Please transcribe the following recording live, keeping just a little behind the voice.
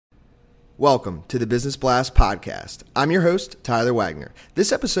Welcome to the Business Blast podcast. I'm your host, Tyler Wagner.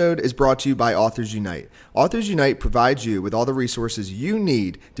 This episode is brought to you by Authors Unite. Authors Unite provides you with all the resources you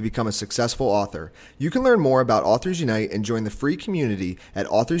need to become a successful author. You can learn more about Authors Unite and join the free community at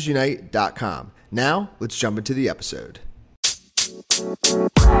authorsunite.com. Now, let's jump into the episode.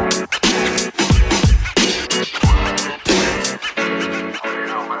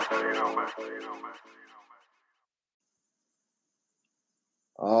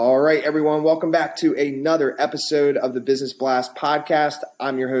 All right, everyone. Welcome back to another episode of the Business Blast podcast.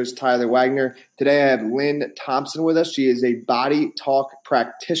 I'm your host, Tyler Wagner. Today I have Lynn Thompson with us. She is a body talk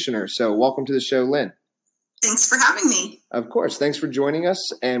practitioner. So welcome to the show, Lynn. Thanks for having me. Of course. Thanks for joining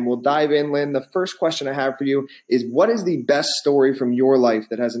us. And we'll dive in, Lynn. The first question I have for you is, what is the best story from your life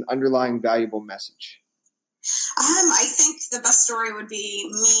that has an underlying valuable message? I think the best story would be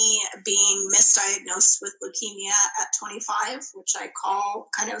me being misdiagnosed with leukemia at 25, which I call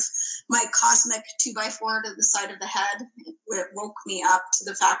kind of my cosmic 2x4 to the side of the head. It woke me up to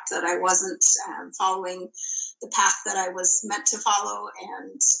the fact that I wasn't following the path that I was meant to follow,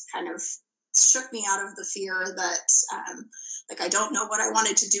 and kind of shook me out of the fear that I don't know what I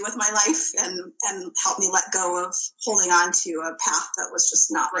wanted to do with my life, and helped me let go of holding on to a path that was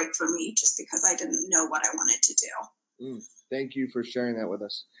just not right for me just because I didn't know what I wanted to do. Thank you for sharing that with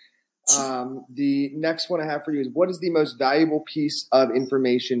us. The next one I have for you is, what is the most valuable piece of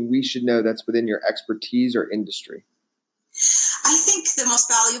information we should know that's within your expertise or industry? I think the most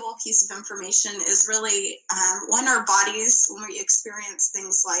valuable piece of information is really when our bodies, when we experience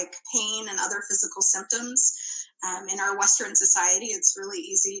things like pain and other physical symptoms. In our Western society, it's really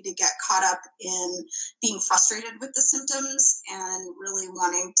easy to get caught up in being frustrated with the symptoms and really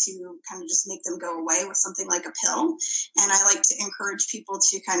wanting to kind of just make them go away with something like a pill. And I like to encourage people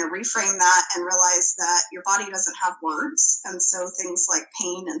to kind of reframe that and realize that your body doesn't have words. And so things like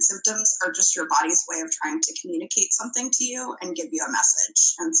pain and symptoms are just your body's way of trying to communicate something to you and give you a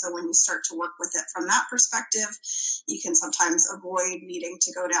message. And so when you start to work with it from that perspective, you can sometimes avoid needing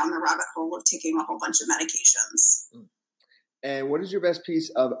to go down the rabbit hole of taking a whole bunch of medications. And what is your best piece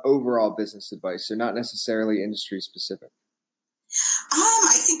of overall business advice? So not necessarily industry specific.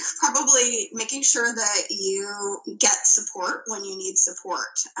 I think probably making sure that you get support when you need support.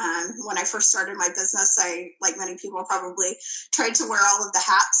 When I first started my business, I, like many people, probably tried to wear all of the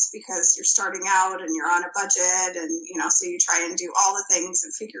hats because you're starting out and you're on a budget, and so you try and do all the things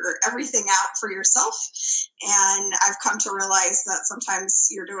and figure everything out for yourself. And I've come to realize that sometimes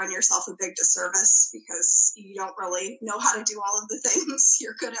you're doing yourself a big disservice because you don't really know how to do all of the things.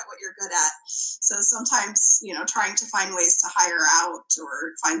 You're good at what you're good at. So sometimes, trying to find ways to hire out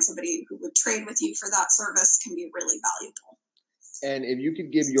or find somebody who would trade with you for that service can be really valuable. And if you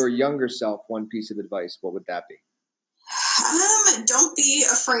could give your younger self one piece of advice, what would that be? Don't be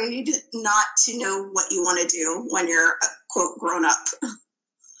afraid not to know what you want to do when you're, quote, grown up.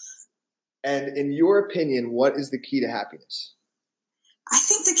 And in your opinion, what is the key to happiness? I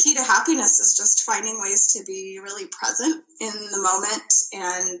think the key to happiness is just finding ways to be really present in the moment,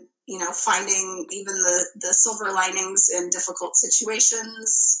 and finding even the silver linings in difficult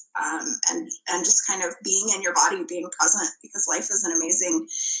situations, and just kind of being in your body, being present, because life is an amazing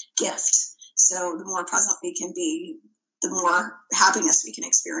gift. So the more present we can be, the more happiness we can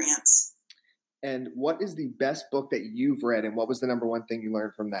experience. And what is the best book that you've read, and what was the number one thing you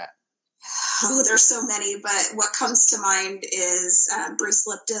learned from that? Oh, there's so many, but what comes to mind is Bruce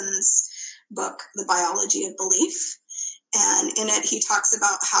Lipton's book, The Biology of Belief. And in it, he talks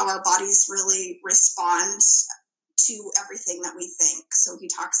about how our bodies really respond to everything that we think. So he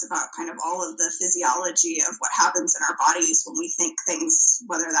talks about kind of all of the physiology of what happens in our bodies when we think things,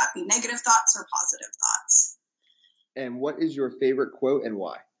 whether that be negative thoughts or positive thoughts. And what is your favorite quote and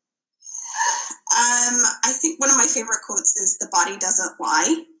why? I think one of my favorite quotes is "The body doesn't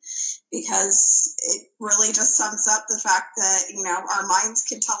lie," because it really just sums up the fact that, our minds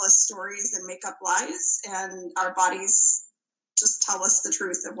can tell us stories and make up lies, and our bodies just tell us the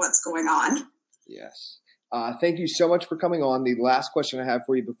truth of what's going on. Yes. Thank you so much for coming on. The last question I have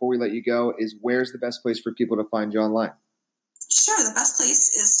for you before we let you go is, where's the best place for people to find you online? Sure. The best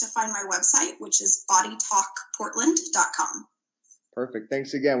place is to find my website, which is bodytalkportland.com. Perfect.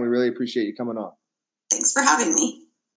 Thanks again. We really appreciate you coming on. Thanks for having me.